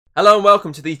Hello and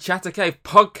welcome to the Chatter Cave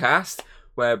podcast,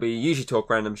 where we usually talk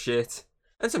random shit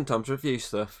and sometimes review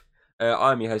stuff.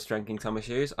 I'm your host, Drinking Thomas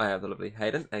Hughes. I have the lovely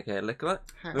Hayden, aka Nicola,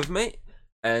 with me,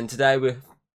 and today we're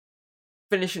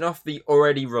finishing off the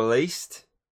already released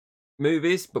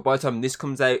movies. But by the time this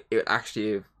comes out, it would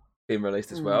actually have been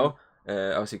released as well.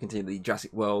 Obviously, continue the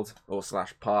Jurassic World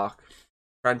 / Park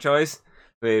franchise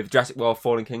with Jurassic World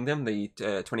Fallen Kingdom, the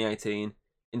 2018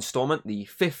 installment, the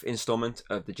 5th installment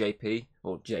of the JP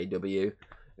or JW,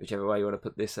 whichever way you want to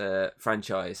put this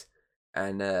franchise,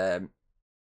 and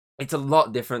it's a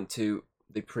lot different to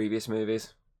the previous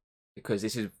movies because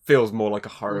feels more like a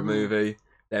horror movie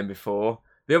than before.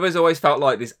 The others always felt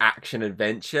like this action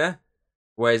adventure,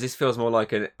 whereas this feels more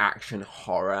like an action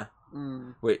horror,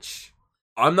 which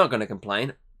I'm not going to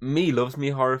complain. Me loves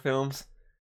me horror films.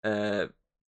 You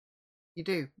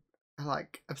do.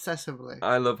 Like, obsessively.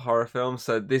 I love horror films,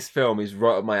 so this film is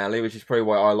right up my alley, which is probably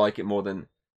why I like it more than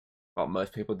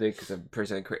most people do, because I'm pretty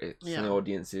sure critics and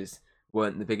audiences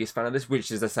weren't the biggest fan of this,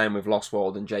 which is the same with Lost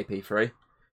World and JP3.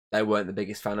 They weren't the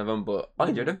biggest fan of them, but I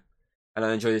enjoyed them. And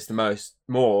I enjoy this because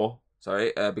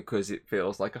it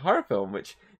feels like a horror film,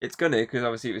 which it's gonna, because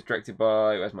obviously it was directed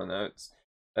by, where's my notes?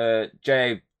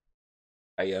 J.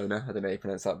 Bayona, I don't know how you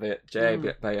pronounce that bit. J.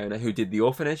 Bayona, who did The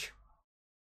Orphanage.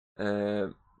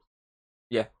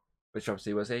 Which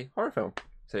obviously was a horror film,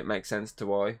 so it makes sense to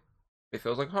why it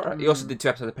feels like horror. He also did 2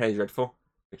 episodes of Penny Dreadful,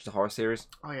 which is a horror series.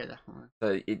 Oh yeah, definitely.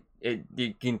 So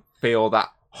you can feel that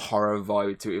horror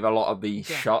vibe to it with a lot of the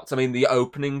shots. I mean, the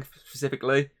opening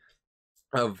specifically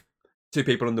of 2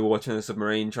 people underwater in a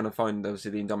submarine trying to find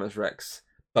obviously the Indominus Rex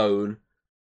bone,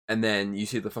 and then you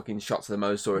see the fucking shots of the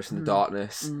Mosasaurus in the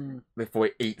darkness before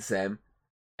it eats them.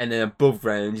 And then above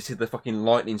ground, you see the fucking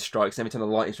lightning strikes. Every time the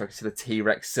lightning strikes, you see the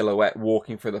T-Rex silhouette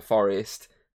walking through the forest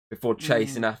before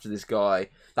chasing after this guy.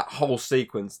 That whole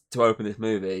sequence to open this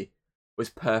movie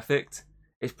was perfect.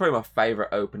 It's probably my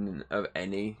favourite opening of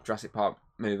any Jurassic Park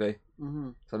movie.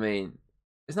 So, I mean,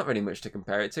 there's not really much to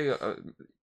compare it to.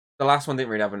 The last one didn't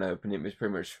really have an opening. It was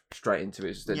pretty much straight into it. It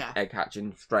was just an egg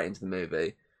hatching straight into the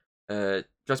movie.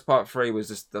 Jurassic Park 3 was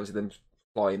just obviously them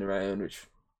flying around, which,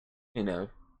 you know...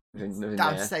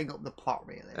 That's setting up the plot,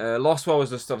 really. Lost World was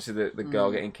just obviously the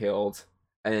girl getting killed,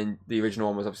 and then the original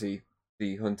one was obviously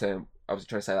the hunter. I was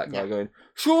trying to say that guy going,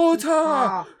 "Shoot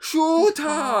her! Shoot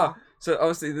her!" So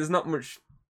obviously, there's not much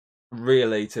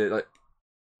really to like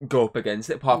go up against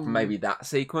it, apart from maybe that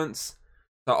sequence.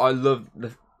 So I love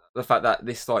the fact that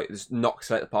this just knocks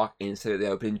out the park into the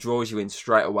opening, draws you in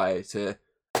straight away to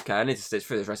okay, I need to stitch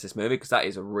through the rest of this movie because that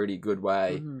is a really good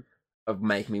way of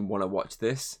making me want to watch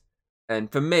this. And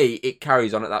for me, it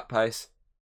carries on at that pace.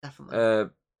 Definitely.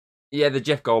 The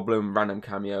Jeff Goldblum random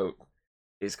cameo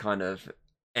is kind of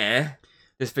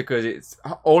just because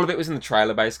all of it was in the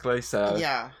trailer basically. So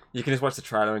you can just watch the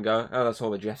trailer and go, oh, that's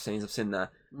all the Jeff scenes I've seen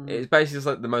there. It's basically just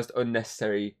like the most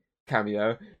unnecessary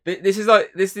cameo. This is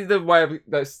the way of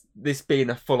this being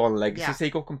a full-on legacy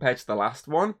sequel compared to the last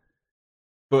one,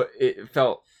 but it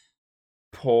felt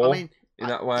poor in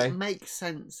that way. It makes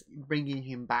sense bringing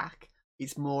him back.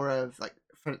 It's more of like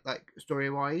story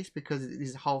wise because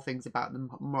these whole things about the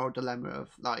moral dilemma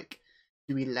of like,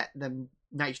 do we let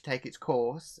nature take its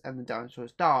course and the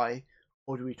dinosaurs die,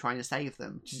 or do we try and save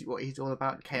them? Which is what he's all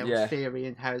about, chaos theory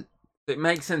and how it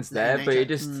makes sense there. But it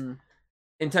just in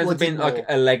terms of being like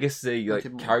a legacy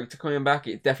character coming back,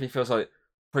 it definitely feels like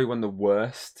probably one of the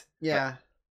worst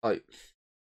like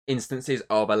instances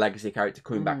of a legacy character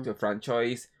coming back to a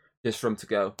franchise just for him to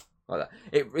go like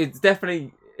that. It's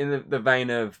definitely in the vein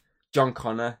of John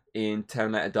Connor in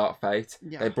Terminator Dark Fate.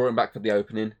 They brought him back for the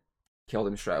opening, killed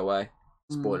him straight away.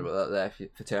 Spoiler alert there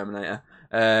for Terminator.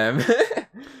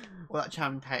 Well, that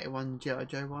Channing Tatum one, G.I.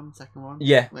 Joe one, second one.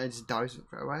 Yeah. Where it just dies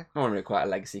straight away. Not really quite a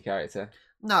legacy character.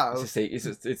 No.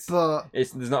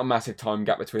 There's not a massive time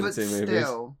gap between the two movies.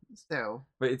 Still.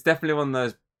 But it's definitely one of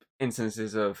those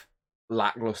instances of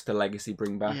lackluster legacy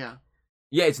bring back.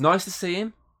 Yeah, it's nice to see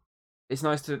him. It's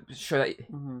nice to show that,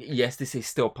 yes, this is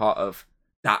still part of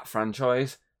that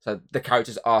franchise. So the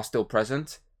characters are still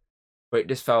present. But it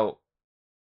just felt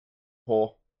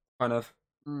poor, kind of.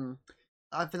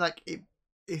 I feel like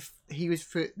if he was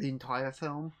through the entire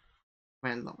film,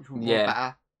 made a lot more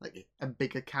better. Like a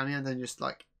bigger cameo than just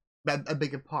like a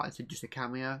bigger part instead of just a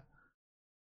cameo.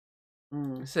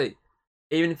 See,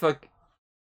 even if like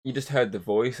you just heard the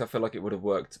voice, I feel like it would have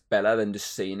worked better than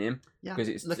just seeing him. Yeah,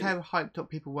 because look how hyped up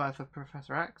people were for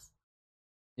Professor X.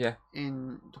 Yeah.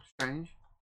 In Doctor Strange.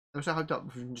 They were so hyped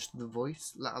up from just the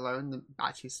voice, let alone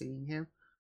actually seeing him.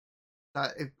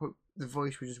 That the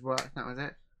voice would just work, that was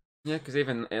it. Yeah, because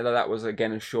even that was,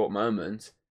 again, a short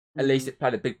moment. at least it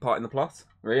played a big part in the plot.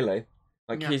 Really,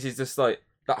 like Yeah. he's just like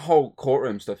that whole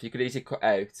courtroom stuff. You could easily cut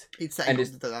out. It's setting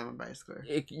up the dilemma,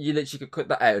 basically. You literally could cut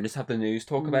that out and just have the news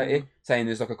talk about it, saying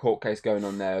there's like a court case going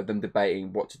on there, them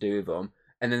debating what to do with them,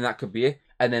 and then that could be it.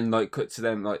 And then like cut to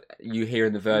them like you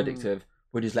hearing the verdict of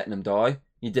we're just letting them die.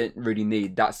 You didn't really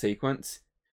need that sequence.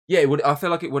 Yeah, it would. I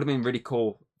feel like it would have been really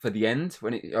cool for the end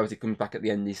when it obviously comes back at the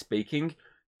end. He's speaking.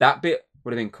 That bit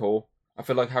would have been cool. I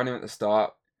feel like having him at the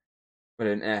start would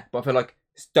have been but I feel like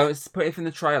don't put him in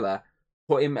the trailer.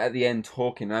 Put him at the end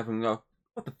talking, and everyone go,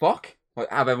 "What the fuck?" Like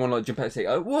have everyone like jump out and say,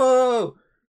 "Oh, whoa!"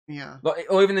 Yeah. Like,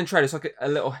 or even in trailers, like a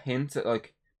little hint at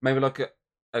like maybe like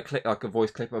a clip, like a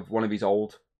voice clip of one of his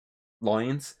old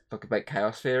lines, like about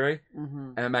chaos theory,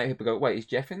 and make people go, "Wait, is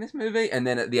Jeff in this movie?" And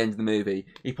then at the end of the movie,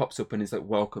 he pops up and he's like,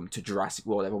 "Welcome to Jurassic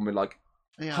World." Everyone would be like,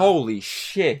 "Holy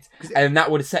shit!" And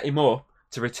that would have set him up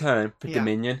to return for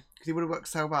Dominion. Because it would have worked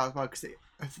so well as well. Because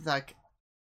it's like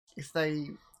if they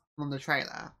on the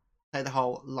trailer say the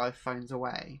whole life phones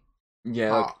away,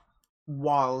 like,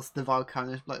 whilst the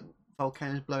volcano's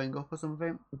blowing up or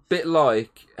something. A bit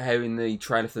like how in the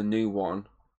trailer for the new one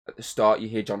at the start you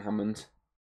hear John Hammond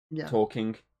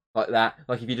talking like that.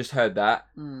 Like if you just heard that,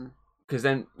 because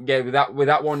then with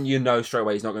that one you know straight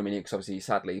away he's not going to be in it because obviously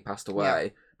sadly he passed away. Yeah.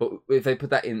 But if they put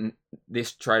that in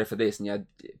this trailer for this, and you had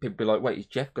people be like, "Wait, is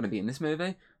Jeff going to be in this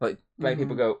movie?" Like make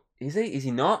people go, "Is he? Is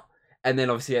he not?" And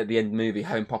then obviously at the end of the movie,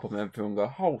 home pop up and everyone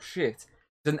go, "Oh shit!"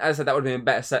 Then as I said, that would have been a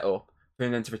better setup for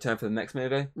him then to return for the next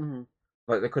movie.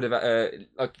 Like they could have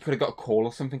got a call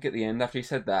or something at the end after he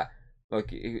said that. Like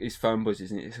his phone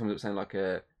buzzes and it comes up saying like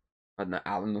I don't know,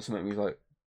 Alan or something. And he's like,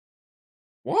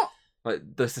 "What?" Like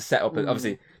just to set up.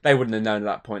 Obviously they wouldn't have known at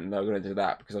that point that they were going to do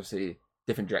that because obviously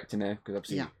different director now. Because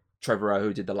obviously Trevor O,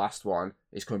 who did the last one,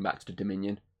 is coming back to the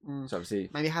Dominion. So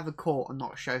obviously maybe have a court and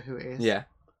not show who it is. Yeah.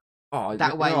 Oh,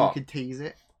 that way you could tease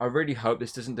it. I really hope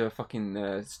this doesn't do a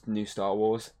fucking new Star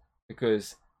Wars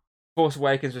because Force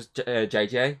Awakens was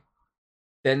JJ.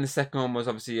 Then the second one was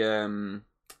obviously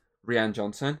Rian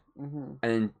Johnson. And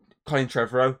then Colin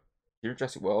Trevorrow, here at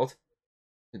Jurassic World.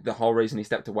 The whole reason he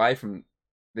stepped away from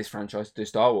this franchise to do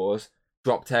Star Wars,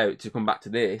 dropped out to come back to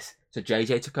this. So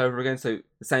JJ took over again. So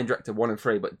the same director, 1 and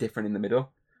 3, but different in the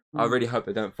middle. I really hope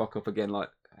they don't fuck up again like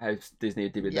how Disney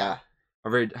did with that. I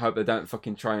really hope they don't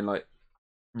fucking try and like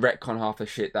retcon half the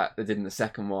shit that they did in the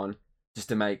second one just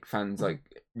to make fans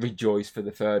like rejoice for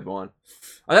the third one.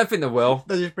 I don't think they will.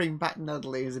 They just bring back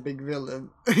Dudley as a big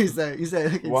villain. He's there like,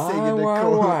 singing the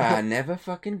chorus. I never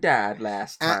fucking died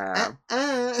last time.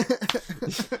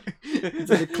 It's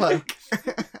like a cloak.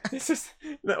 It's just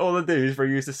that all they do is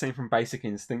reuse the scene from Basic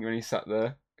Instinct when he sat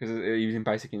there because he was in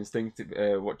Basic Instinct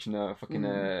watching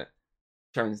fucking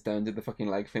Sharon Stone did the fucking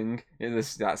leg thing.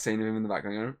 That scene of him in the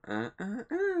background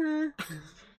going,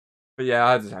 But yeah,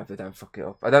 I just hope they don't fuck it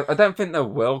up. I don't think they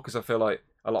will because I feel like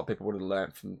a lot of people would have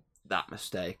learned from that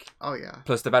mistake. Oh yeah.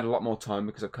 Plus they've had a lot more time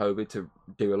because of COVID to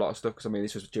do a lot of stuff. Because I mean,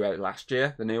 this was due out last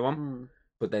year, the new one.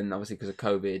 But then obviously because of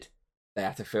COVID, they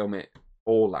had to film it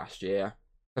all last year.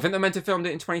 I think they meant to film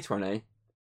it in 2020.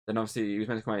 Then obviously it was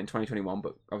meant to come out in 2021,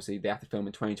 but obviously they had to film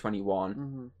in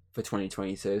 2021 for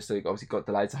 2022. So it obviously got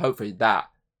delayed. So hopefully that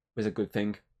was a good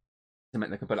thing to make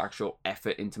they can put actual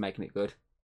effort into making it good.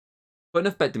 But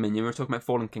enough about Dominion. We're talking about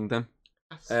Fallen Kingdom.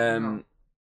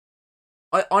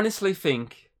 I honestly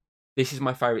think this is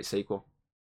my favourite sequel.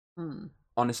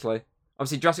 Honestly.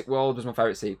 Obviously, Jurassic World was my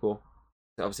favourite sequel.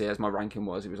 Obviously, as my ranking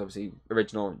was, it was obviously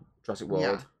original Jurassic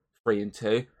World 3 and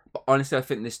 2. But honestly, I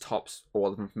think this tops all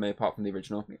of them for me, apart from the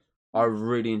original. I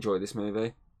really enjoy this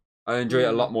movie. I enjoy it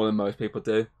a lot more than most people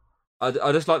do. I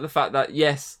just like the fact that,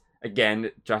 yes,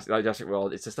 again, Jurassic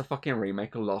World, it's just a fucking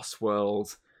remake of Lost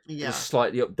World. Just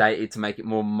slightly updated to make it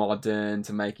more modern,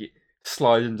 to make it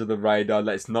slide under the radar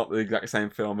that it's not the exact same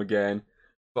film again.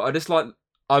 But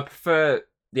I prefer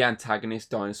the antagonist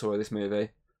dinosaur of this movie,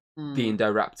 the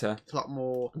Indoraptor. It's a lot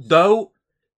more. Though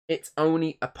it's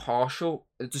only a partial,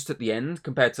 just at the end,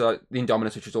 compared to like, the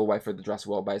Indominus, which was all the way through the Jurassic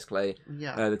World, basically.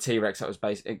 The T-Rex, that was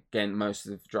based, again, most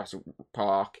of Jurassic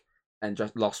Park and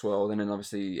Lost World, and then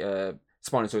obviously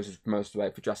Spinosaurus was most of the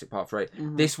way for Jurassic Park 3.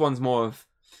 This one's more of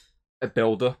a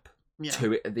build-up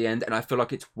to it at the end, and I feel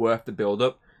like it's worth the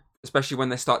build-up, especially when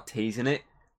they start teasing it.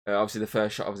 Obviously, the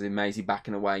first shot, obviously, Maisie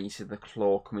backing away, and you see the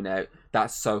claw coming out.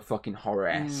 That's so fucking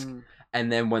horror-esque.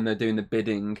 And then when they're doing the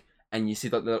bidding, and you see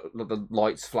like the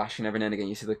lights flashing every now and again,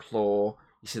 you see the claw,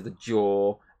 you see the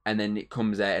jaw, and then it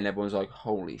comes out, and everyone's like,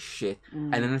 holy shit.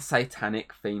 And then the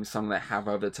satanic theme song they have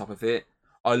over the top of it.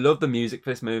 I love the music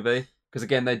for this movie, because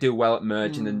again, they do well at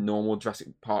merging the normal Jurassic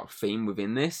Park theme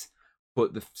within this.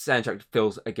 But the soundtrack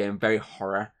feels, again, very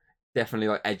horror. definitely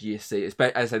like edgiest scene.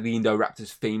 As I say, the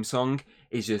Indoraptors theme song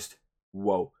is just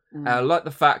whoa. I like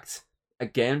the fact,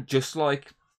 again, just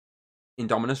like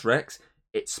Indominus Rex,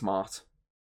 it's smart,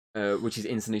 which is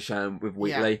instantly shown with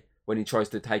Wheatley when he tries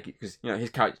to take it, because his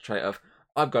character trait of,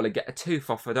 I've got to get a tooth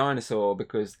off a dinosaur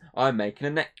because I'm making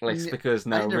a necklace because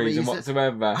no reason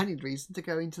whatsoever. I need reason to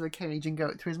go into the cage and go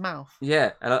it through his mouth.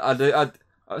 Yeah, and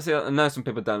I know some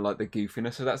people don't like the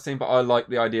goofiness of that scene, but I like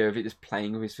the idea of it just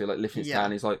playing with his feet, like lifting his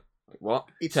hand. He's like, what?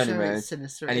 It's turning so around,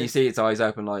 sinister. and you see its eyes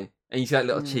open, like, and you see that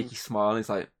little cheeky smile, and it's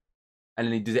like, and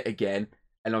then he does it again,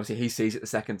 and obviously he sees it the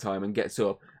second time and gets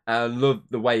up. And I love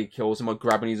the way he kills him by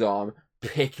grabbing his arm,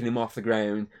 picking him off the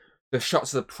ground. The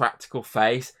shots of the practical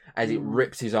face as it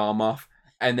rips his arm off,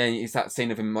 and then it's that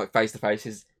scene of him like face to face.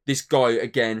 Is this guy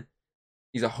again?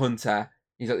 He's a hunter.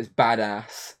 He's like this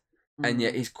badass, and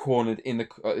yet he's cornered in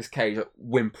this cage, like,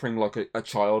 whimpering like a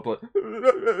child, like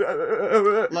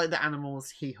the animals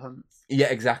he hunts. Yeah,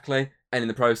 exactly. And in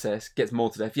the process, gets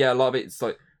mauled to death. Yeah, a lot of it's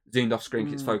like zoomed off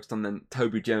screen. It's focused on then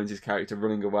Toby Jones's character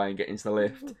running away and getting into the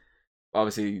lift.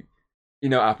 Obviously, you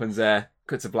know what happens there.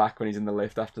 Cuts to black when he's in the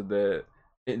lift after the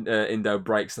Indo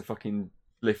breaks the fucking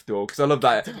lift door. Because I love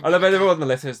that. I love everyone in the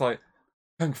lift is like,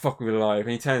 thank fuck we're alive.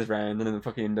 And he turns around and then the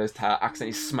fucking Indo's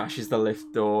accidentally smashes the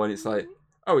lift door, and it's like,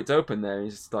 oh, it's open there. And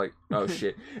he's just like, oh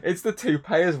shit. It's the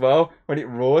toupee as well when it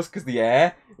roars, because the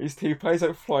air, his toupee's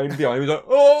like flying behind him. He's like,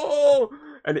 oh!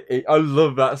 And I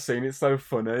love that scene. It's so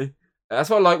funny. That's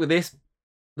what I like with this.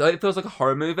 Though it feels like a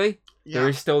horror movie, there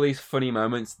is still these funny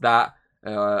moments that,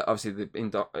 obviously the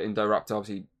Indoraptor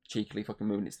obviously cheekily fucking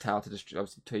moving its tail to just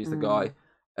obviously tease the guy.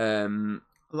 A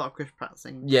lot of Chris Pratt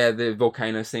scenes. Yeah, the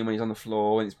volcano scene when he's on the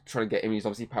floor and it's trying to get him. He's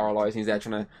obviously paralysed. He's there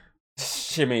trying to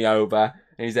shimmy over,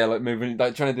 and he's there like moving,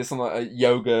 like trying to do some like a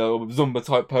yoga or Zumba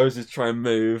type poses, to try and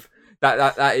move.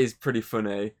 That is pretty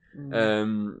funny.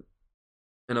 And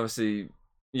obviously,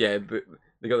 yeah, but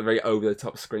they got the very over the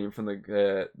top scream from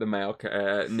the male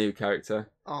new character.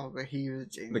 Oh, but he was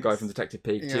genius. The guy from Detective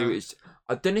Pikachu. Which,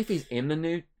 I don't know if he's in the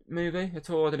new movie at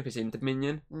all. I don't know if he's in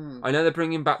Dominion. I know they're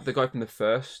bringing back the guy from the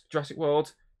first Jurassic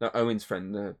World. No, Owen's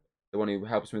friend, the one who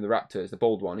helps with the raptors, the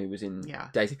bald one who was in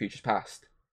Days of Futures Past.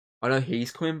 I know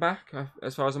he's coming back,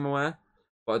 as far as I'm aware,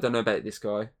 but I don't know about this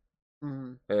guy.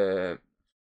 Because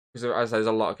as there's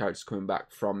a lot of characters coming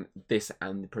back from this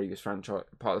and the previous franchise,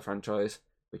 part of the franchise,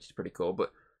 which is pretty cool.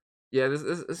 But yeah,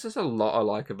 there's just a lot I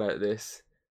like about this.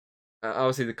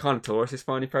 Obviously, the Carnotaurus is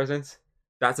finally present.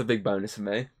 That's a big bonus for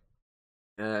me.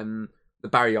 The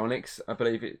Baryonyx, I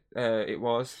believe it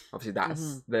was. Obviously,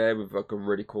 that's there with like a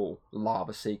really cool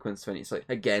lava sequence, and it's like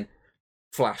again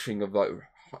flashing of like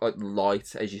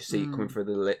light as you see it coming through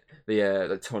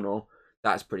the tunnel.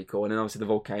 That's pretty cool. And then obviously the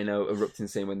volcano erupting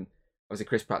scene when obviously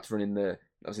Chris Pratt's running the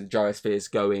gyrosphere's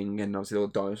going, and obviously all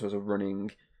the dinosaurs are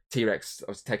running. T-Rex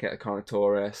obviously taking out the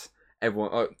Carnotaurus.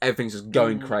 Everything's just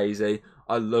going crazy.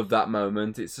 I love that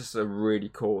moment. It's just a really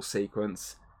cool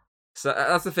sequence. So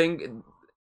that's the thing.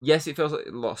 Yes, it feels like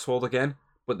Lost World again,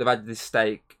 but they've had this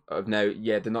stake of now,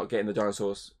 they're not getting the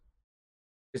dinosaurs.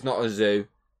 It's not a zoo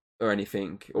or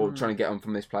anything, or trying to get them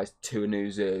from this place to a new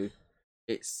zoo.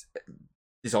 It's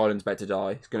this island's about to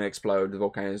die. It's going to explode. The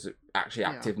volcano's actually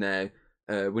active now.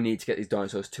 We need to get these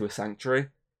dinosaurs to a sanctuary,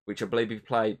 which I believe if you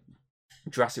play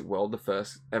Jurassic World, the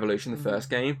first Evolution, the first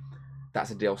game,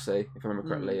 that's a DLC, if I remember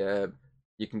correctly.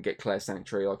 You can get Claire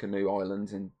Sanctuary, like a new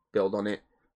island, and build on it.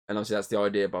 And obviously that's the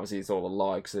idea, but obviously it's all a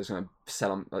lie, because they're going to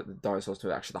sell them, like, the dinosaurs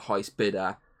to actually the highest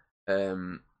bidder.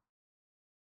 And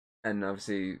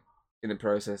obviously, in the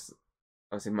process,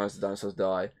 obviously most of the dinosaurs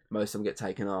die, most of them get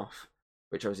taken off,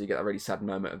 which obviously you get that really sad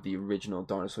moment of the original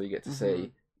dinosaur you get to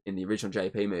see in the original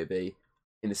JP movie,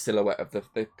 in the silhouette of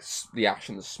the ash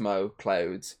and the smoke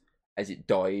clouds as it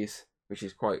dies, which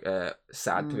is quite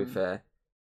sad, to be fair.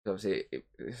 Obviously,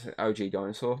 it's an OG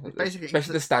dinosaur.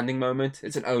 Especially the standing moment.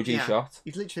 It's an OG shot.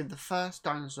 It's literally the first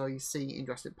dinosaur you see in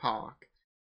Jurassic Park.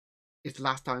 It's the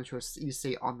last dinosaur you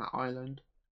see on that island.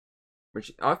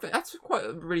 Which I think that's quite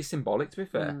really symbolic, to be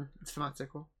fair. It's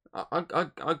fanatical. I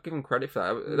give them credit for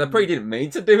that. They probably didn't mean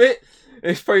to do it.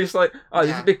 It's probably just like, oh,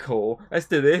 this would be cool. Let's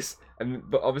do this.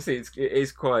 But obviously, it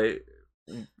is quite,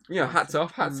 hats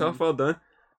off, well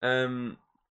done.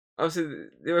 Obviously,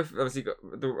 they were obviously got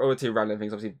the other two random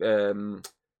things. Obviously,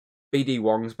 BD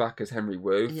Wong's back as Henry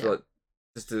Wu,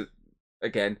 as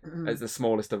the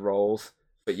smallest of roles,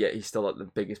 but yet he's still like the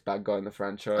biggest bad guy in the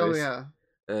franchise. Oh yeah.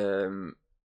 And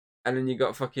then you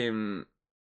got fucking,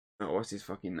 what's his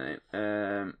fucking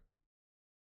name?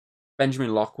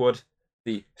 Benjamin Lockwood,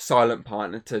 the silent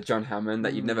partner to John Hammond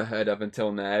that you've never heard of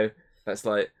until now. That's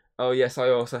like, oh yes, I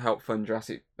also helped fund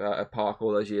Jurassic Park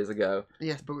all those years ago.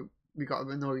 Yes, but we got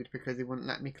annoyed because he wouldn't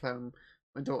let me clone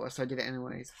my daughter, so I did it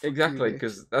anyways. Exactly,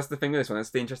 because that's the thing with this one.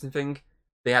 That's the interesting thing.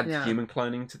 They had Yeah. human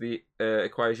cloning to the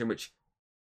equation, which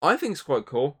I think is quite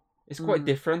cool. It's quite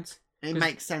different. It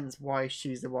makes sense why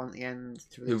she's the one at the end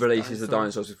to who releases the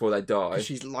dinosaurs before they die. Because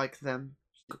she's like them.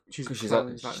 She's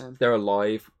like them. They're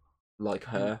alive, like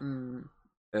her.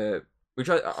 Which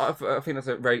I think that's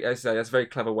a very, as I say, that's a very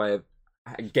clever way of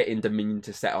getting Dominion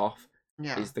to set off.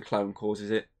 Yeah. Is the clone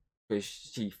causes it, because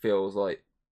she feels like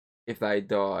if they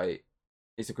die,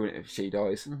 it's equivalent if she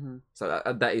dies. So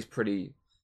that is pretty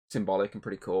symbolic and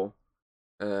pretty cool.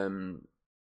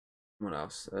 What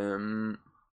else?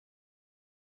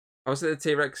 Obviously, the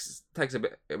T-Rex takes a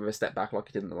bit of a step back like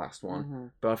he did in the last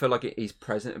one, but I feel like he's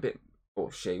present a bit,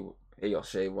 or he or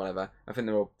she, whatever. I think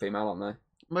they're all female, aren't they?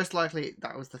 Most likely,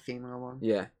 that was the female one.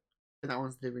 Yeah. And that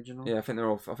one's the original. Yeah, I think they're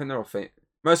all female.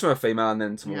 Most of them are female, and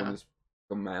then some of them has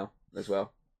gone male as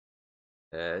well.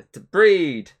 To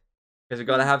breed, because we've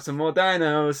got to have some more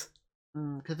dinos.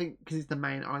 Because it's the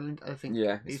main island. I think.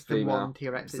 Yeah, it's the one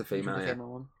T-Rex. It's the female. The female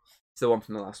one. It's the one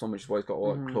from the last one, which is why he's got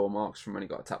all claw marks from when he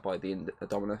got attacked by the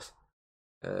Indominus,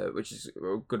 which is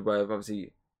a good way of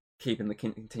obviously keeping the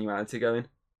continuality going.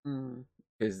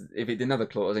 Because if it didn't have the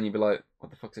claws, then you'd be like, "What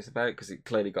the fuck's this about?" Because it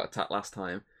clearly got attacked last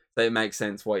time, so it makes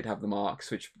sense why it'd have the marks,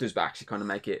 which does actually kind of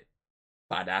make it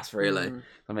badass, really.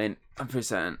 I mean, I'm pretty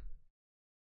certain.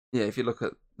 Yeah, if you look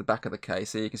at the back of the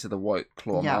case, here you can see the white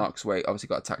claw marks where it obviously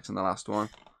got attacked in the last one.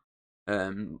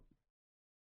 And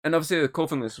obviously the cool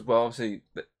thing with this as well, obviously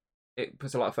it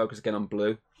puts a lot of focus again on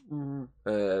Blue.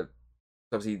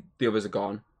 Obviously the others are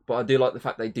gone, but I do like the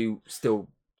fact they do still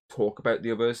talk about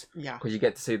the others. Yeah. Because you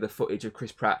get to see the footage of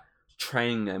Chris Pratt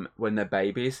training them when they're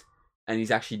babies, and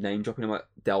he's actually name dropping them like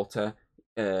Delta,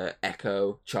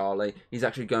 Echo, Charlie. He's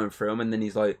actually going through them, and then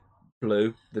he's like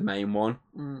Blue, the main one.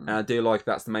 And I do like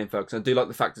that's the main focus. I do like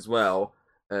the fact as well,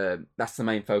 that's the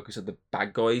main focus of the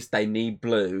bad guys. They need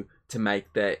Blue to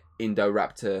make their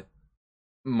Indoraptor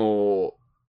more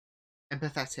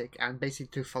empathetic and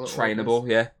basically to follow trainable.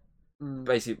 Yeah,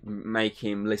 basically make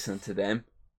him listen to them.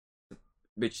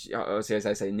 Which obviously, as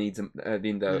I say, needs they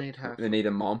need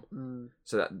a mom.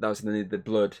 So that was they need the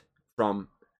blood from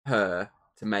her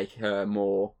to make her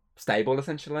more stable,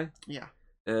 essentially. Yeah.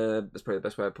 That's probably the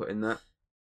best way of putting that.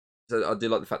 So I do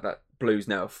like the fact that Blue's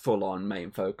now a full-on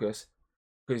main focus,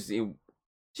 because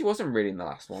she wasn't really in the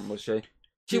last one, was she?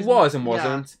 She was and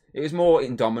wasn't. Yeah. It was more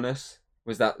Indominus.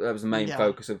 That was the main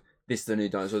focus of this is the new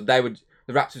dinosaur. The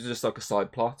Raptors were just like a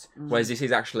side plot, whereas this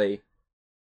is actually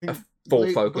a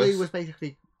full focus. Blue was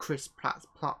basically Chris Pratt's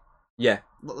plot. Yeah.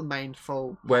 Not the main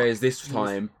full plot. Whereas this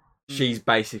time, she's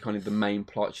basically kind of the main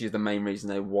plot. She's the main reason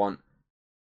they want.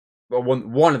 Well,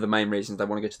 one of the main reasons they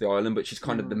want to go to the island, but she's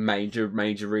kind of the major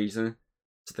reason,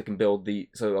 so they can build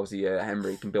so obviously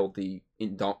Henry can build the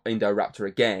Indoraptor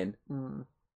again.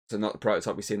 So not the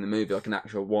prototype we see in the movie, like an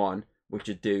actual one, which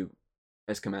would do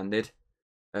as commanded.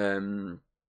 What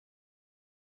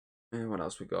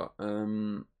else we got?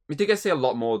 We did get to see a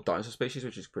lot more dinosaur species,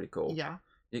 which is pretty cool. Yeah.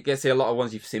 You get to see a lot of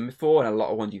ones you've seen before and a lot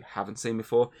of ones you haven't seen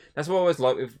before. That's what I always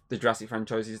like with the Jurassic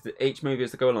franchises, that each movie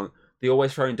as they go along, they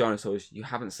always throw in dinosaurs you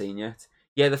haven't seen yet.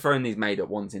 Yeah, they're throwing these made up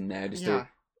ones in there just to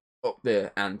up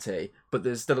the ante, but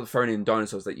they're still throwing in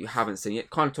dinosaurs that you haven't seen yet.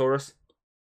 Carnotaurus,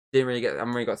 I haven't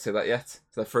really got to see that yet,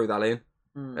 so they threw that in.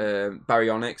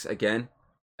 Baryonyx again,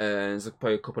 and there's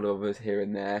probably a couple of others here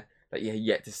and there that you're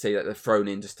yet to see that they're thrown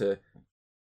in just to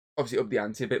obviously up the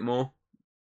ante a bit more.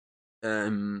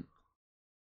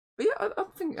 But yeah, I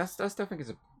think I still think it's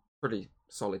a pretty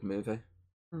solid movie.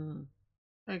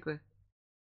 I agree.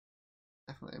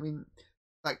 Definitely. I mean,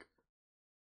 like,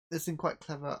 there's some quite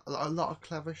clever, a lot of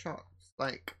clever shots.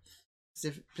 Like,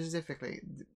 specifically,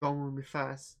 when we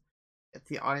first at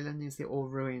the island, you see all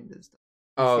ruined and stuff.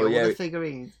 All the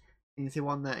figurines. And you see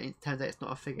one that it turns out it's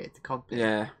not a figure, it's a company.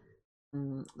 Yeah.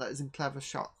 There's some clever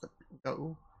shots that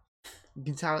go. You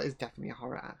can tell it's definitely a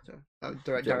horror actor.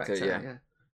 Director, yeah.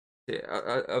 Yeah,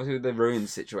 obviously the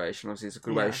ruins situation, obviously it's a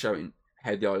good way of showing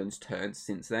how the island's turned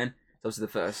since then. So obviously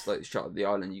the first shot of the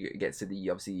island, you get to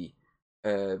the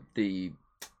the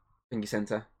thingy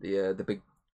centre, the big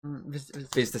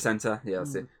visitor centre. Yeah,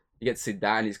 that's it. You get to see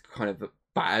that, and it's kind of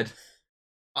bad.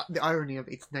 The irony of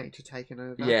its nature taking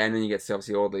over. Yeah, and then you get to see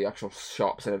obviously all the actual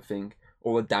shops and everything,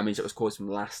 all the damage that was caused from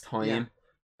last time,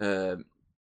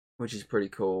 which is pretty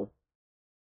cool.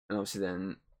 And obviously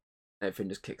then everything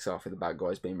just kicks off with the bad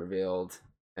guys being revealed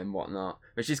and whatnot,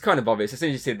 which is kind of obvious. As soon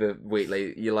as you see the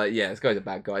Wheatley, you're like, yeah, this guy's a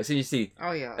bad guy. As soon as you see,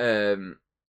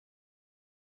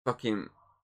 fucking,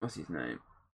 what's his name?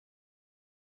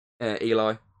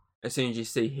 Eli. As soon as you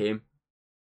see him,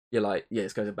 you're like, yeah,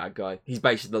 this guy's a bad guy. He's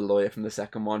basically the lawyer from the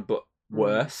second one, but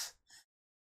worse.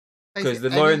 Because the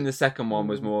lawyer in the second one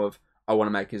was more of, I want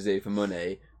to make a zoo for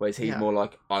money, whereas he's more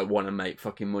like, I want to make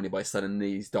fucking money by selling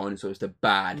these dinosaurs to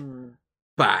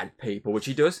bad people, which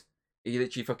he does. He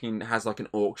literally fucking has like an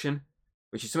auction,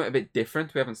 which is something a bit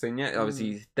different we haven't seen yet.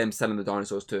 Obviously, them selling the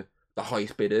dinosaurs to the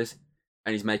highest bidders,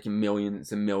 and he's making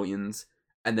millions and millions.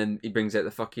 And then he brings out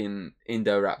the fucking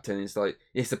Indoraptor, and it's like,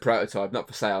 it's the prototype, not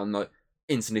for sale. And like,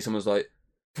 instantly someone's like,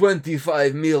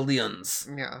 25 millions.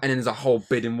 Yeah. And then there's a whole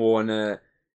bidding war, and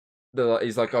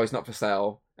he's like, oh, it's not for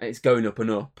sale. And it's going up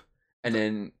and up. And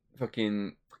then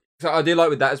fucking... So I do like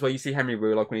with that as well. You see Henry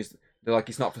Wu, like, when they're like,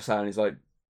 it's not for sale, and he's like,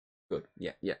 good,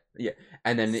 yeah.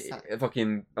 And then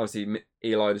fucking, obviously,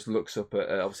 Eli just looks up at,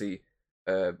 obviously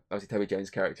Toby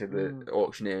Jones' character, the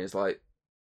auctioneer, is like,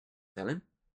 sell him?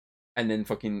 And then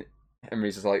fucking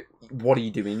Henry's just like, what are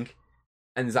you doing?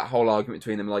 And there's that whole argument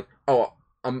between them, like, oh,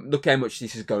 look how much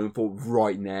this is going for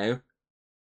right now.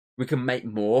 We can make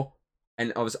more.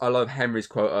 And obviously, I love Henry's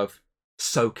quote of,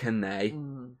 so can they.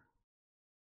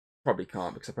 Probably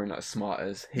can't, because they're probably not as smart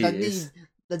as he is.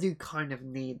 They do kind of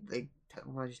need the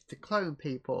technology to clone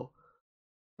people.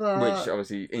 But... Which,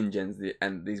 obviously, InGen's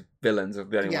and these villains are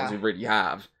the only ones who really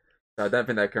have. So I don't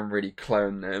think they can really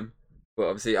clone them. But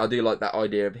obviously, I do like that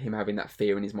idea of him having that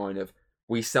fear in his mind of,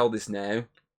 we sell this now,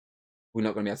 we're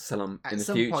not going to be able to sell them in the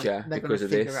future because of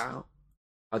this.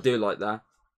 I do like that.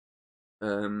 I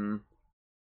don't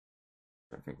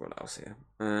think what else here.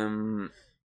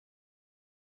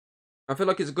 I feel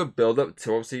like it's a good build-up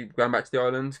to obviously going back to the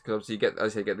island, because obviously you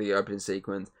get the opening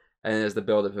sequence, and then there's the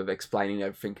build-up of explaining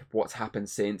everything, what's happened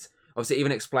since. Obviously, it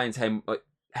even explains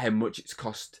how much it's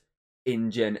cost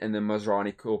InGen and the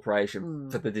Masrani Corporation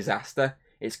for the disaster.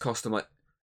 It's cost them, like,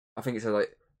 I think it's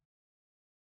like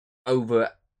over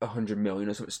 100 million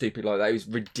or something stupid like that. It was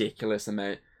a ridiculous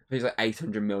amount. I think it's like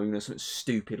 800 million or something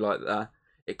stupid like that.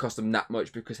 It cost them that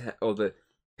much because all the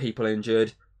people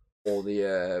injured, all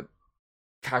the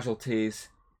casualties,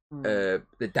 the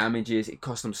damages. It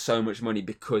cost them so much money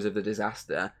because of the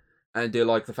disaster. And I do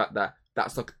like the fact that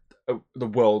that's like the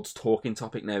world's talking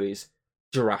topic now is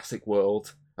Jurassic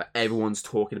World. Like, everyone's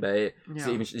talking about it. Yeah.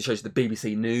 So it shows you the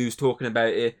BBC News talking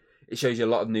about it. It shows you a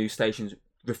lot of news stations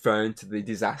referring to the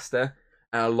disaster.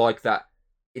 And I like that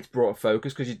it's brought a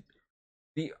focus, because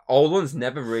the old ones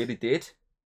never really did.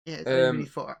 Yeah, it's really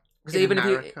thought. Because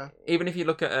even if you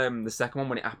look at the second one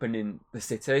when it happened in the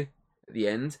city at the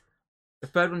end, the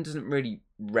third one doesn't really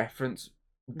reference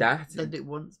that. They did it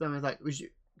once. Then I was like,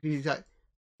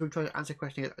 we're trying to answer a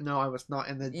question. No, I was not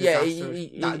in the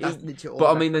disaster. That's literally all.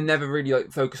 But I mean, they never really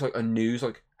like focus like on news,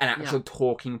 like an actual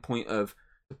talking point of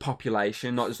the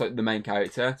population, not just like the main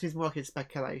character. This is more like a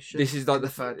speculation. This is like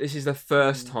this is the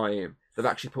first time they've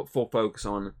actually put full focus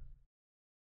on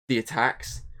the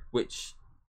attacks, which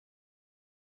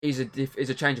is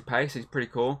a change of pace. It's pretty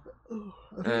cool.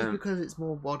 I think it's because it's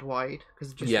more worldwide.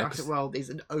 Because Jurassic World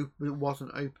was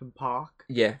an open park.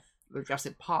 Yeah. But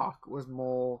Jurassic Park was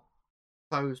more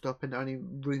closed up and only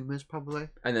rumours probably.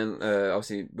 And then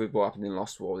obviously with what happened in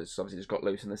Lost World, it's obviously just got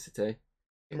loose in the city.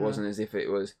 It wasn't as if it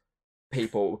was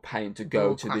people were paying to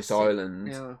go to this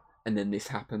island and then this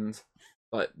happened.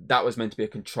 Like, that was meant to be a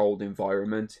controlled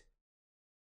environment,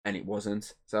 and it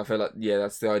wasn't. So I feel like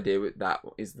that's the idea with that,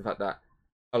 is the fact that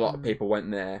a lot of people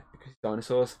went there because of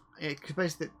dinosaurs. Yeah, because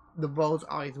basically the world's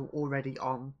eyes were already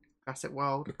on Jurassic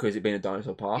World. Because it being a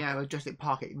dinosaur park. Yeah, but Jurassic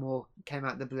Park, it more came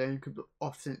out of the blue.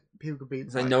 Often people could be.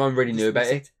 So like, no one really knew about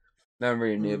it. No one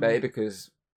really knew about it because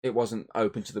it wasn't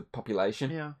open to the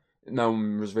population. Yeah. No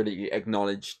one was really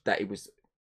acknowledged that it was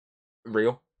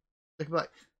real. Like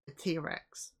the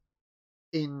T-Rex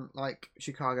in like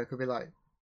Chicago could be like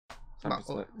San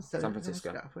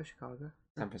Francisco. Chicago.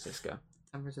 San Francisco.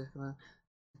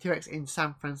 T-Rex in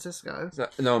San Francisco.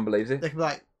 No one believes it. They could be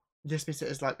like dismiss it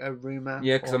as like a rumor.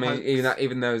 Yeah, because I mean,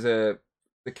 even though the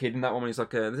kid in that one, he's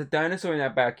like, there's a dinosaur in our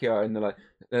backyard, and they're like,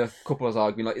 a couple was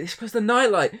arguing like, it's because the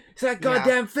nightlight. It's that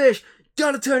goddamn fish.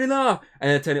 Gotta turn it off.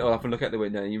 And then turn it off and look out the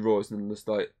window, and he roars, and I'm just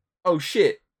like, oh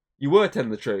shit, you were telling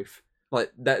the truth.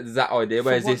 Like that idea.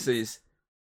 Whereas this is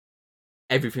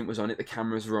everything was on it. The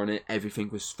cameras were on it. Everything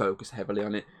was focused heavily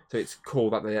on it. So it's cool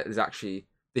that there's actually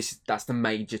that's the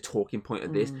major talking point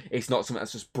of this. It's not something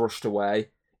that's just brushed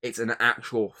away. It's an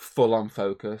actual full-on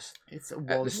focus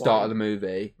at the start of the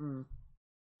movie. And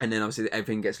then obviously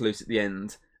everything gets loose at the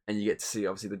end, and you get to see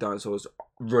obviously the dinosaurs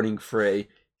running free,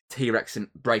 T-Rex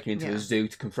breaking into the zoo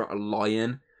to confront a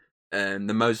lion, the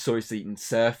Mosasaurus eating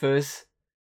surfers,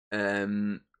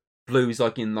 Blue's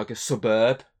like in like a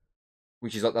suburb,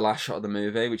 which is like the last shot of the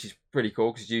movie, which is pretty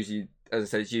cool because usually, as I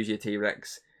said, it's usually a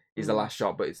T-Rex is the last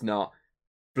shot, but it's not.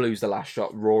 Blue's the last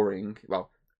shot, roaring. Well,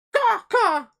 caw,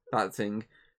 caw, that thing.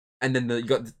 And then you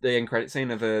got the end credit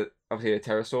scene of obviously a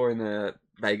pterosaur in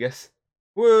Vegas.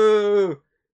 Whoa!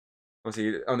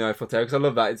 Obviously on the Eiffel Tower, because I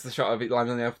love that. It's the shot of it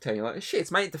landing on the Eiffel Tower. You're like, shit,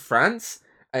 it's made it to France.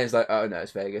 And it's like, oh no,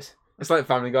 it's Vegas. It's like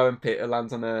Family Guy when Peter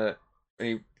lands on and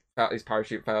his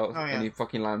parachute fails, and he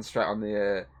fucking lands straight on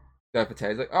the Eiffel Tower.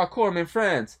 He's like, oh cool, I'm in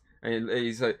France. And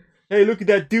he's like, hey, look at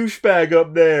that douchebag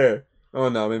up there. Oh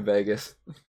no, I'm in Vegas.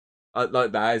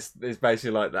 Like that. It's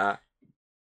basically like that.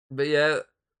 But yeah,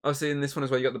 obviously in this one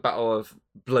as well, you got the battle of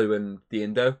Blue and the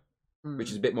Indo,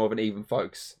 which is a bit more of an even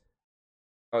fight.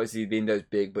 Obviously the Indo's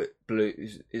big, but Blue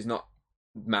is not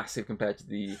massive compared to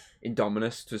the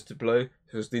Indominus, just to Blue.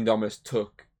 Because the Indominus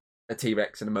took a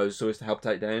T-Rex and a Mosasaurus to help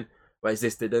take it down, whereas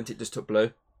this didn't. It just took Blue.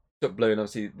 It took Blue and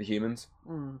obviously the humans,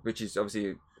 which is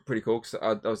obviously pretty cool. Because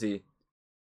obviously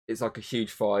it's like a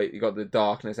huge fight. You got the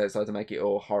darkness outside to make it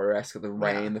all horror-esque. Got the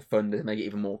rain, the thunder to make it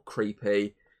even more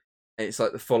creepy. And it's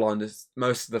like the full-on.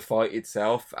 Most of the fight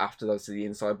itself, after obviously the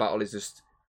inside battle, is just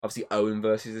obviously Owen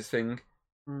versus this thing,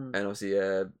 and obviously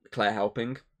Claire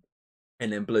helping,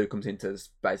 and then Blue comes in to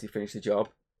basically finish the job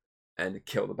and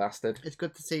kill the bastard. It's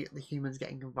good to see the humans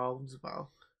getting involved as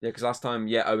well. Yeah, because last time,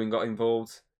 Owen got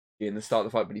involved in the start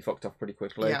of the fight, but he fucked off pretty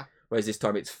quickly. Yeah. Whereas this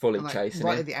time it's fully chasing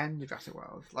right him. at the end of Jurassic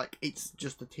World, like it's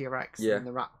just the T-Rex Yeah. and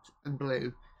the Rat and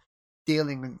Blue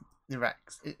dealing with the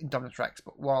Rex, Indominus Rex,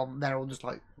 but while they're all just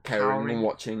like Carrying and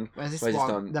watching. Whereas this Whereas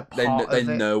one, this they're time, they part of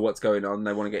it. know what's going on.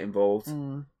 They want to get involved.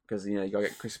 Because, you gotta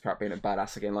get Chris Pratt being a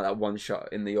badass again. Like that one shot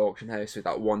in the auction house with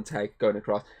that one take going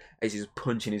across as he's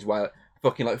punching his way,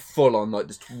 fucking like full on, like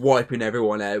just wiping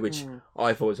everyone out, which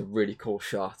I thought was a really cool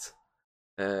shot.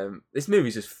 This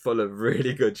movie's just full of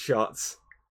really good shots,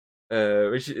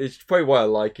 which is probably why I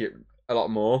like it a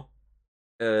lot more.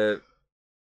 It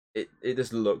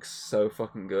just looks so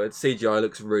fucking good. CGI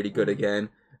looks really good again.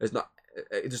 It's not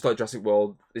just like Jurassic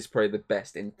World. It's probably the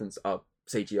best instance of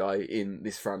CGI in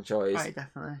this franchise. Right,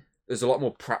 definitely. There's a lot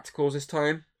more practicals this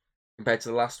time compared to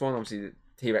the last one. Obviously, the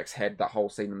T-Rex head, that whole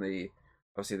scene in the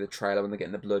trailer when they're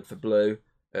getting the blood for Blue.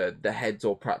 The head's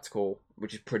all practical,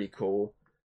 which is pretty cool.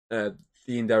 The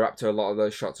Indoraptor, a lot of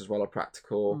those shots as well are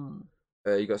practical.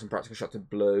 You got some practical shots of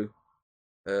Blue.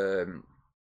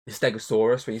 The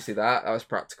Stegosaurus, when you see that was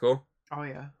practical. Oh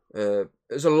yeah.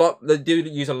 There's a lot. They do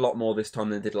use a lot more this time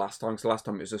than they did last time. Because last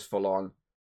time it was just full on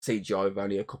CGI with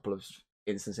only a couple of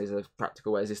instances of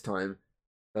practical. Whereas this time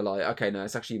they're like, okay, no,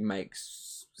 this actually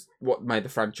makes what made the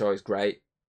franchise great.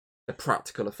 The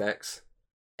practical effects.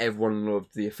 Everyone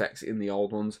loved the effects in the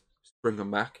old ones. Just bring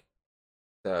them back.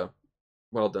 So,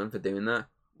 well done for doing that.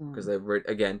 Because they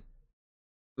again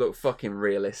look fucking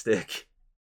realistic.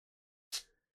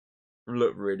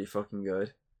 Look really fucking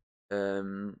good.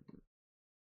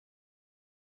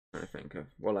 I think of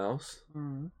what else.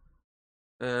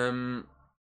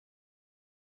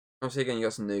 Obviously, again, you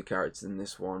got some new characters in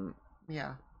this one.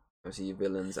 Yeah. Obviously, your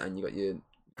villains, and you got your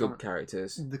good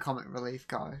characters. The comic relief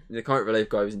guy. The comic relief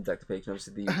guy was in Detective Pikachu, and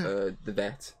obviously the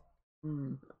vet.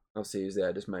 Obviously, he was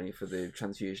there just mainly for the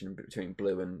transfusion between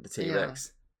Blue and the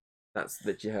T-Rex. Yeah. That's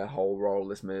literally her whole role in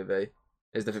this movie.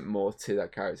 There's nothing more to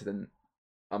that character than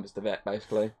I'm just a vet,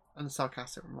 basically. And the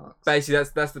sarcastic remarks. Basically,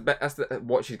 that's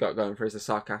what she's got going for is the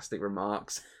sarcastic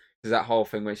remarks. There's that whole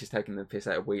thing where she's taking the piss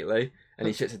out of Wheatley, and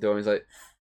he shuts the door and he's like,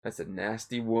 "That's a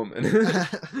nasty woman."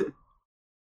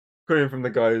 Coming from the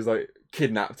guy who's like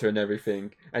kidnapped her and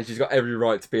everything, and she's got every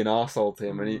right to be an arsehole to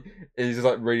him, and he's just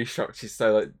like really shocked she's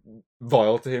so like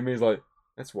vile to him. He's like,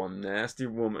 "That's one nasty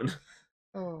woman."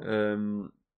 Oh.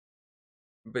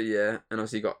 But yeah, and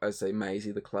also you got, as I say,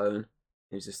 Maisie the clone,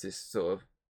 who's just this sort of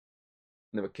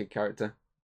another kid character.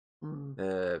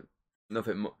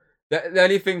 Nothing more. The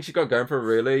only thing she got going for her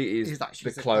really is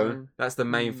the clone. That's the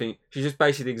main thing. She's just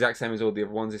basically the exact same as all the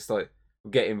other ones. It's like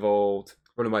get involved,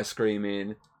 run away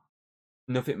screaming.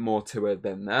 Nothing more to her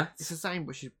than that. It's the same,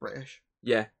 but she's British.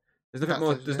 Yeah, there's nothing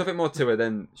more. There's nothing more to her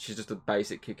than she's just a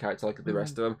basic kid character like the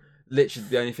rest of them. Literally,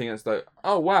 the only thing that's like,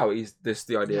 oh wow, is this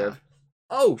the idea of,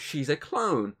 oh, she's a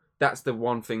clone. That's the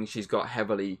one thing she's got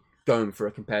heavily going for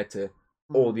her compared to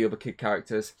all the other kid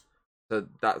characters. So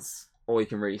that's all you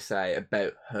can really say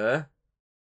about her.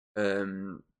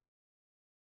 And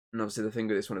obviously the thing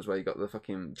with this one as well, you got the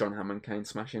fucking John Hammond cane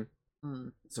smashing.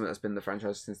 Something that's been the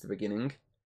franchise since the beginning.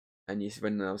 And you see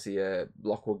when obviously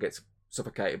Lockwood gets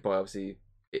suffocated by obviously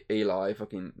Eli,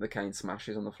 fucking the cane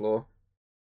smashes on the floor,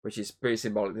 which is pretty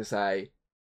symbolic to say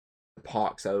the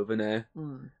park's over now.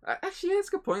 Actually, yeah, that's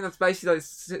a good point. That's basically like,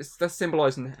 that's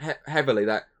symbolising heavily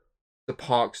that the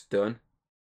park's done.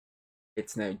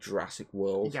 It's now Jurassic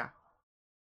World. Yeah.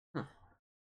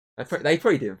 They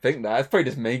probably didn't think that. It's probably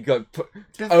just me Just-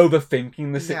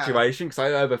 overthinking the Yeah. situation because I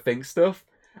overthink stuff,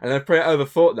 and they probably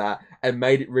overthought that and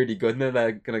made it really good. And then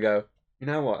they're gonna go, you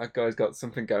know what? That guy's got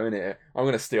something going here. I'm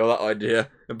gonna steal that idea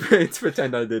and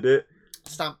pretend I did it.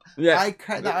 Stamp. Yeah, I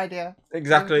create that idea.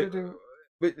 exactly.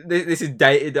 But this is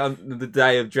dated on the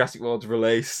day of Jurassic World's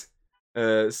release.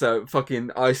 So fucking,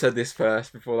 I said this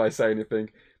first before they say anything.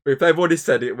 But if they've already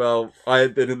said it, well, I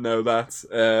didn't know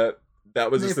that. That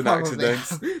was just an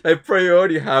accident. They probably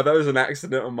already have. That was an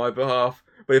accident on my behalf.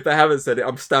 But if they haven't said it,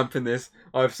 I'm stamping this.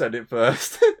 I've said it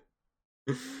first.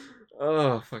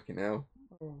 Oh, fucking hell.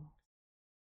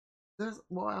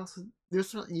 What else? There's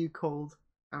something you called.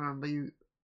 I remember you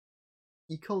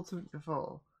called something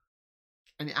before,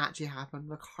 and it actually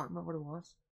happened. I can't remember what it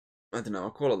was. I don't know. I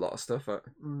call a lot of stuff.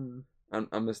 Mm.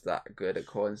 I'm just that good at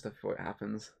calling stuff before it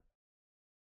happens.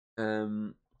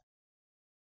 I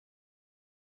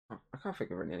can't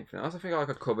think of really anything else. I think I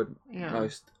covered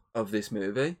most of this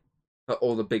movie.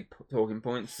 All the big talking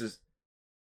points is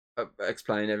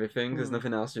explain everything. There's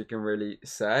nothing else you can really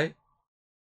say.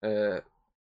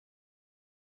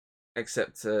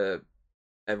 Except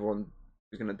everyone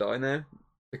is going to die now.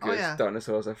 Because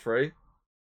dinosaurs are free.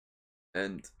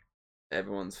 And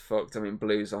everyone's fucked. I mean,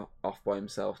 Blue's off by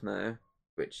himself now.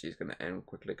 Which he's going to end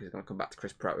quickly because he's going to come back to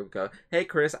Chris Pratt and go, hey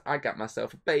Chris, I got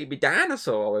myself a baby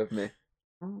dinosaur with me.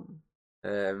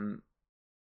 But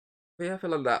yeah, I feel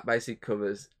like that basically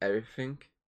covers everything.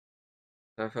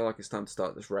 So I feel like it's time to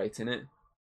start just rating it.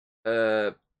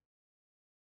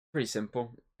 Pretty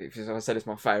simple. If I said it's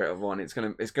my favourite of one, it's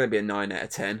gonna be a 9 out of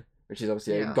 10, which is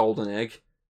obviously a golden egg,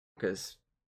 because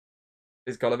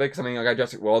it's gotta be. Because I mean, I got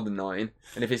Jurassic World a 9,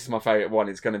 and if this is my favourite one,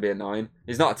 it's gonna be a 9.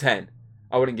 It's not a 10.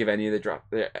 I wouldn't give any of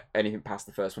anything past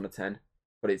the first one a 10,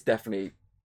 but it's definitely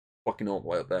fucking all the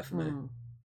way up there for me.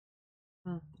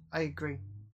 I agree.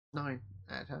 9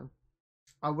 out of 10.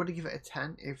 I would give it a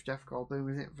 10 if Jeff Goldblum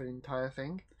was in it for the entire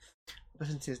thing, but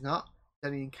since he's not,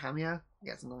 only in cameo, he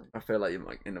gets a 9. I feel like you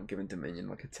might end up giving Dominion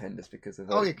like a 10 just because of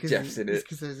Jeff's in it.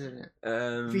 Because he's in it.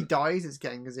 If he dies, it's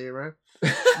getting a 0.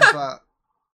 But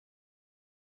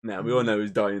now we all know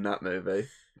who's dying in that movie.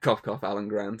 Cough cough, Alan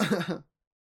Grant.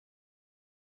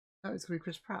 No, it's gonna be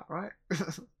Chris Pratt, right?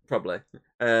 Probably.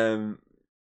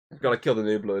 Gotta kill the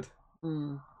new blood.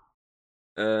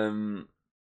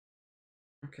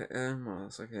 Okay. Well,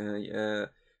 that's okay.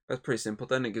 That's pretty simple.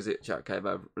 Then it gives it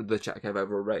the Chat Cave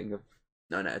over a rating of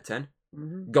 9 out of 10.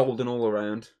 Golden all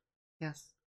around.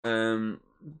 Yes. Golden.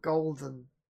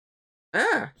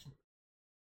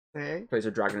 See? Plays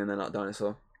a dragon and they're not a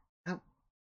dinosaur. Oh.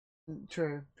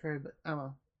 True, but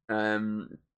well.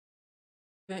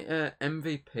 Okay,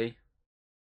 MVP.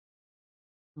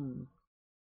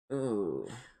 Ooh.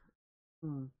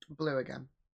 Blue again.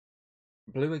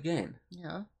 Blue again?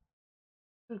 Yeah.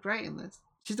 She was great in this.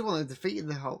 She's the one that defeated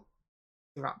the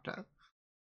raptor.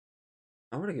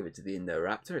 I want to give it to the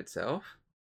Indoraptor itself.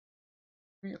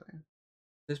 Really?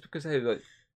 Just because it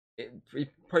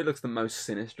probably looks the most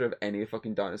sinister of any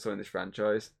fucking dinosaur in this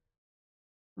franchise.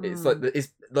 It's like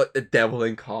the devil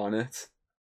incarnate.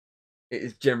 It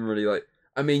is generally like,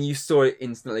 I mean, you saw it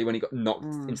instantly when he got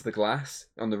knocked into the glass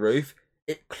on the roof.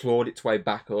 It clawed its way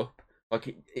back up.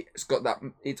 Like it's got that.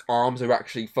 Its arms are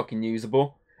actually fucking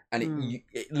usable, and it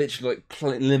literally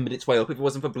limited its way up. If it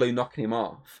wasn't for Blue knocking him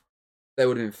off, they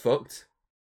would have been fucked.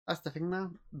 That's the thing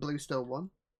now. Blue still won.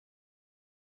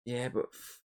 Yeah, but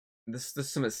there's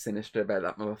something sinister about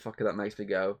that motherfucker that makes me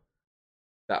go,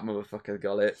 that motherfucker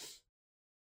got it.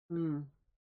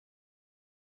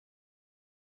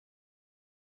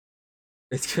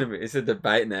 It's a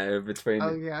debate now between.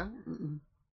 Oh yeah.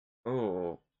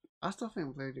 Oh. I still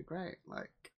think Blue did great.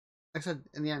 Like I said,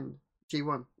 in the end, she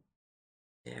won.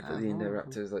 Yeah, but the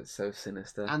Indoraptor is like so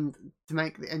sinister. And to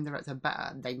make the Indoraptor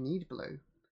better, they need Blue.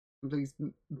 Blue's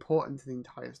important to the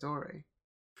entire story.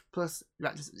 Plus,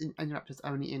 Indoraptor's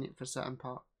only in it for a certain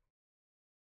part.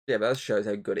 Yeah, but that shows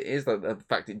how good it is. Like the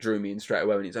fact it drew me in straight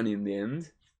away, and it's only in the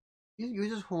end. You're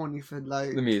just horny for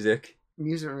like the music.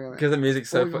 Really. Because the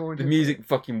music's the music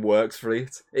fucking works for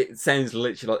it. It sounds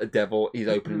literally like the devil. He's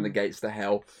opening the gates to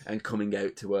hell and coming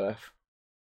out to Earth,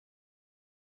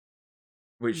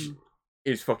 which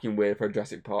is fucking weird for a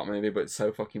Jurassic Park movie, but it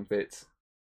so fucking fits.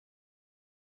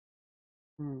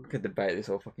 We could debate this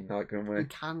all fucking night, couldn't we? We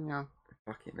can, yeah.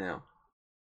 Fucking hell.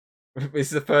 This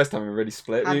is the first time we really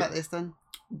split. How about this then?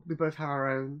 We both have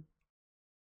our own.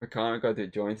 We can't. We've got to do a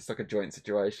joint. It's like a joint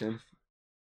situation.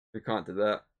 We can't do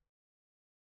that.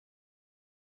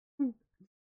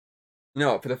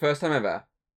 No, for the first time ever,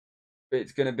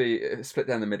 it's going to be split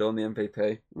down the middle on the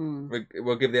MVP.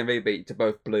 We'll give the MVP to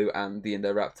both Blue and the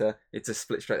Indoraptor. It's a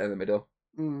split straight down the middle.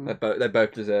 They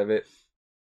both deserve it.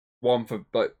 One for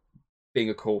like being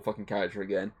a cool fucking character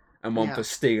again, and one for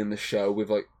stealing the show with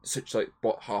like such like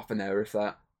half an hour if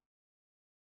that.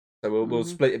 So we'll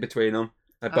split it between them.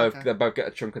 They both get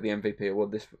a chunk of the MVP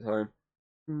award this time.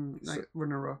 Like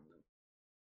runner up,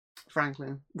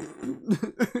 Franklin.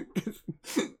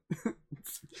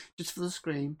 Just for the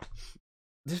scream.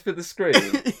 Just for the scream.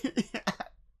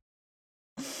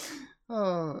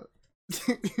 Oh,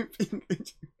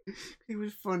 he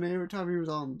was funny every time he was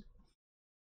on.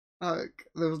 Like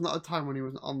there was not a time when he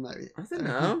wasn't on there. I don't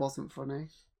know. He wasn't funny.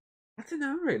 I don't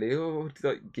know really. Or would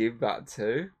like give that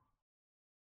to?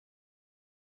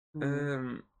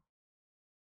 To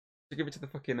give it to the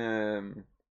fucking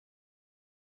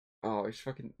Oh, it's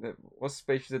fucking. What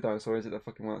species of dinosaur is it? The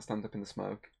fucking one that stands up in the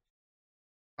smoke.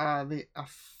 I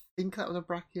think that was a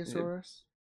Brachiosaurus.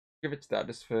 Give it to that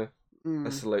just for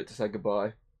a salute to say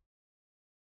goodbye.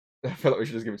 I feel like we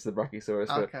should just give it to the Brachiosaurus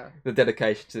for the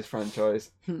dedication to this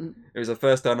franchise. It was the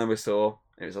first dino we saw.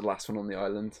 It was the last one on the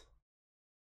island.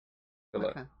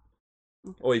 Okay.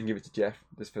 Or you can give it to Jeff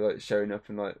just for like showing up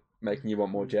and like making you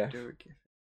want more Jeff.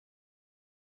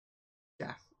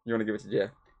 Jeff. You want to give it to Jeff?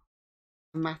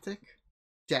 Matic?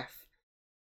 Jeff.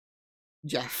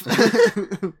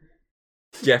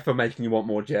 Jeff for making you want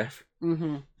more Jeff.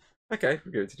 Mm-hmm. Okay,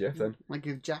 we'll give it to Jeff then. I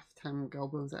give Jeff 10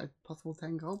 goblins out of possible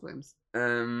 10 goblins.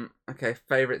 Okay,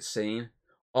 favourite scene.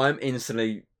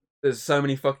 There's so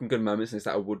many fucking good moments in this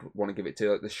that I would want to give it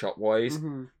to, like the shot wise.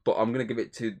 But I'm gonna give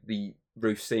it to the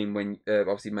roof scene when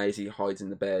obviously Maisie hides in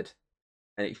the bed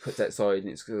and it cuts outside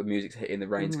and the music's hitting, the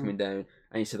rain's coming down,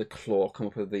 and you see the claw come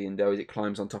up over the window as it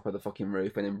climbs on top of the fucking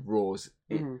roof and then roars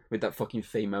with that fucking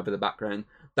theme over the background.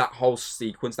 That whole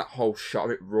sequence, that whole shot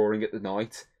of it roaring at the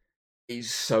night is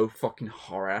so fucking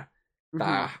horror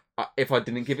that if I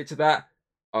didn't give it to that,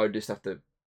 I would just have to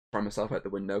throw myself out the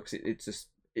window because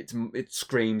it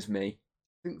screams me.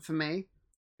 I think for me,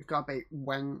 it's got to be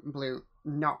when Blue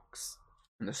knocks.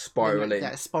 And the spiraling.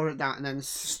 Yeah, spiral down and then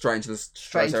straight into the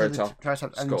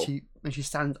Triceratops and she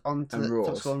stands onto the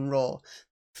top skull and roar.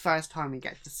 First time we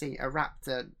get to see a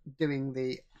raptor doing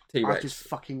the T-Rex. I just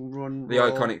fucking run. The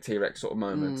roar. Iconic T-Rex sort of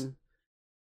moment.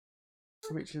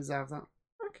 Which deserves that.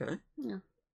 Okay. Yeah.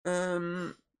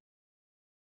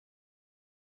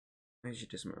 I should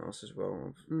do something else as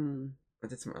well. I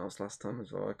did something else last time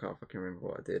as well. I can't fucking remember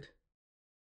what I did.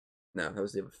 No, that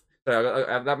was the other. So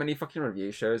I have that many fucking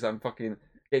review shows. I'm fucking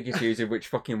getting confused with which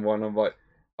fucking one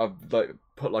I've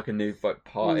put like a new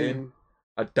part in.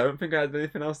 I don't think I had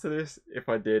anything else to this. If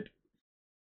I did,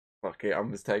 fuck it,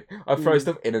 I'm just taking. I throw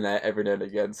stuff in and out every now and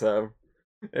again. So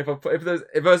if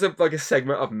there's a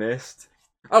segment I've missed.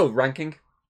 Oh, ranking.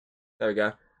 There we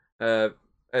go.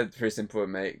 It's pretty simple with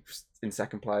me. In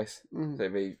second place, so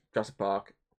it'd be Jurassic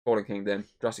Park, Fallen Kingdom,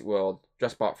 Jurassic World,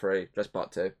 Jurassic Park 3, Jurassic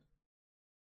Park 2.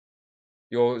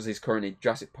 Yours is currently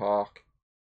Jurassic Park,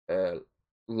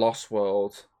 Lost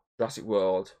World, Jurassic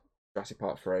World, Jurassic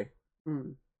Park 3.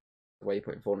 Where you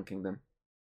putting Fallen Kingdom?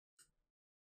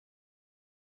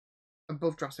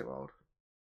 Above Jurassic World.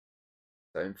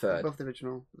 So in third. Above the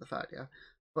original, the third, yeah.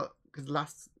 But because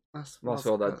Last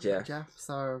World had Jeff.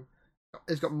 So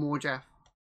it's got more Jeff.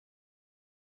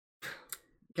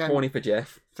 Again, Horny for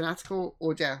Jeff. Fanatical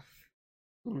or Jeff?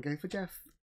 I'm going to go for Jeff.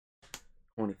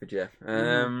 Horny for Jeff.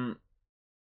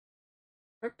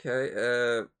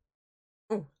 Okay.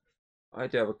 Oh, I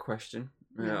do have a question.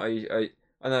 I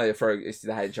know it's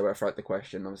the head show where I throw out the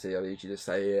question. Obviously, I usually just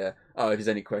say, if there's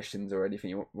any questions or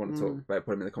anything you want to talk about,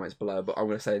 put them in the comments below. But I'm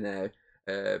going to say now,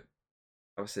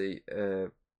 obviously,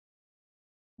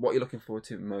 what you're looking forward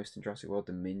to most in Jurassic World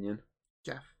Dominion?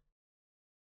 Jeff.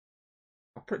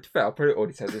 I probably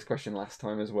already said this question last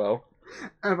time as well.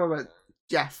 And I went,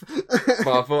 Jeff. But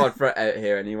I thought I'd throw it out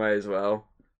here anyway as well.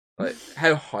 Like,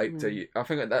 how hyped are you? I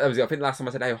think last time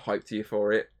I said how hyped are you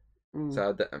for it.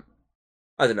 So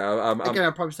I don't know. Again,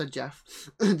 I probably said Jeff.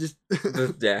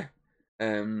 Yeah.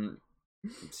 So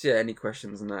yeah, any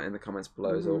questions on that in the comments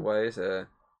below as always.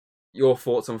 Your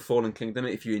thoughts on Fallen Kingdom,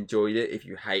 if you enjoyed it, if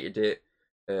you hated it,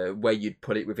 where you'd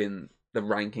put it within the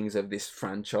rankings of this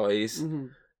franchise.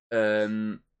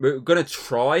 We're gonna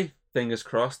try, fingers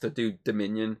crossed, to do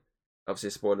Dominion. Obviously,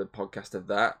 a spoiler podcast of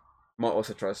that. Might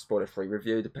also try a spoiler-free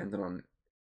review, depending on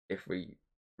if we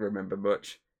remember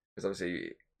much. Because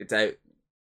obviously, it's out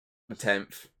the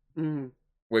 10th.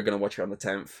 We're gonna watch it on the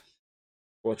 10th.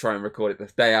 We'll try and record it the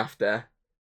day after.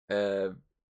 So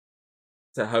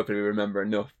hopefully we remember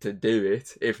enough to do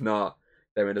it. If not,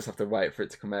 then we just have to wait for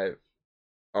it to come out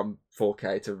on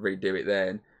 4K to redo it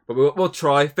then. But we'll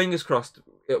try. Fingers crossed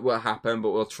it will happen,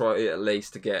 but we'll try at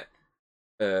least to get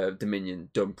Dominion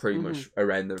done pretty much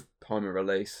around the time of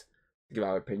release to give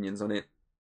our opinions on it.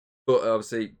 But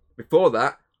obviously, before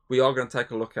that, we are going to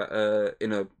take a look at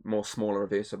in a more smaller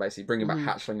review. So basically, bringing back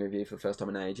Hatchling review for the first time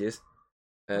in ages.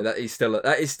 That is still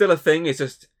a thing. It's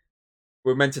just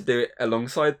we're meant to do it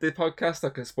alongside the podcast,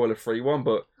 like a spoiler-free one,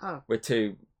 but we're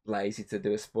too lazy to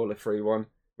do a spoiler-free one.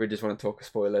 We just want to talk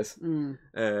spoilers.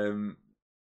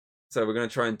 So we're going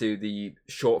to try and do the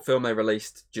short film they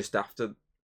released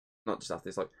not just after,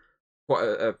 it's like quite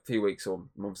a few weeks or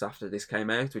months after this came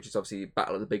out, which is obviously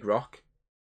Battle of the Big Rock,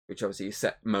 which obviously is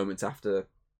set moments after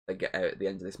they get out at the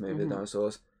end of this movie, the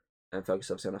dinosaurs, and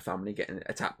focus obviously on a family getting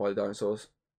attacked by the dinosaurs.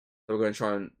 So we're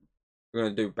going to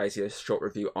do basically a short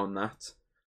review on that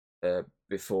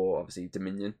before obviously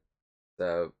Dominion.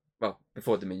 So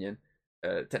before Dominion,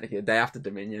 technically a day after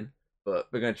Dominion. But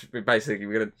we're gonna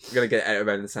get it out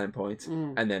around the same point,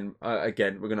 and then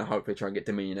again we're gonna hopefully try and get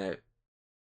Dominion out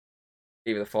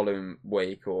either the following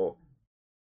week or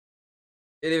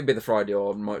it'll either be the Friday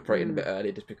or might put it in a bit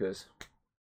early just because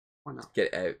why not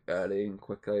get it out early and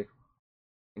quickly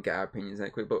and get our opinions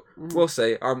out quick. But we'll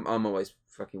see. I'm always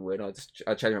fucking weird.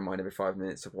 I change my mind every 5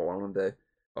 minutes of what I want to do.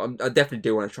 But I definitely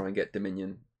do want to try and get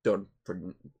Dominion done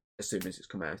as soon as it's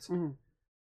come out.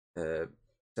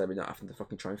 So we're not having to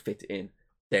fucking try and fit it in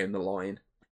down the line.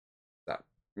 That,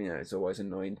 it's always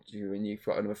annoying when you've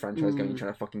got another franchise going, you're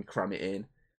trying to fucking cram it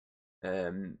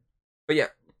in. But yeah,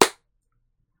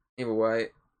 either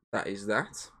way, that is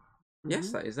that.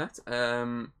 Yes, that is that.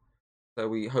 So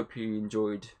we hope you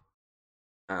enjoyed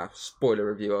our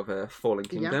spoiler review of Fallen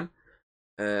Kingdom.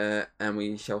 And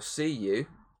we shall see you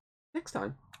next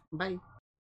time. Bye.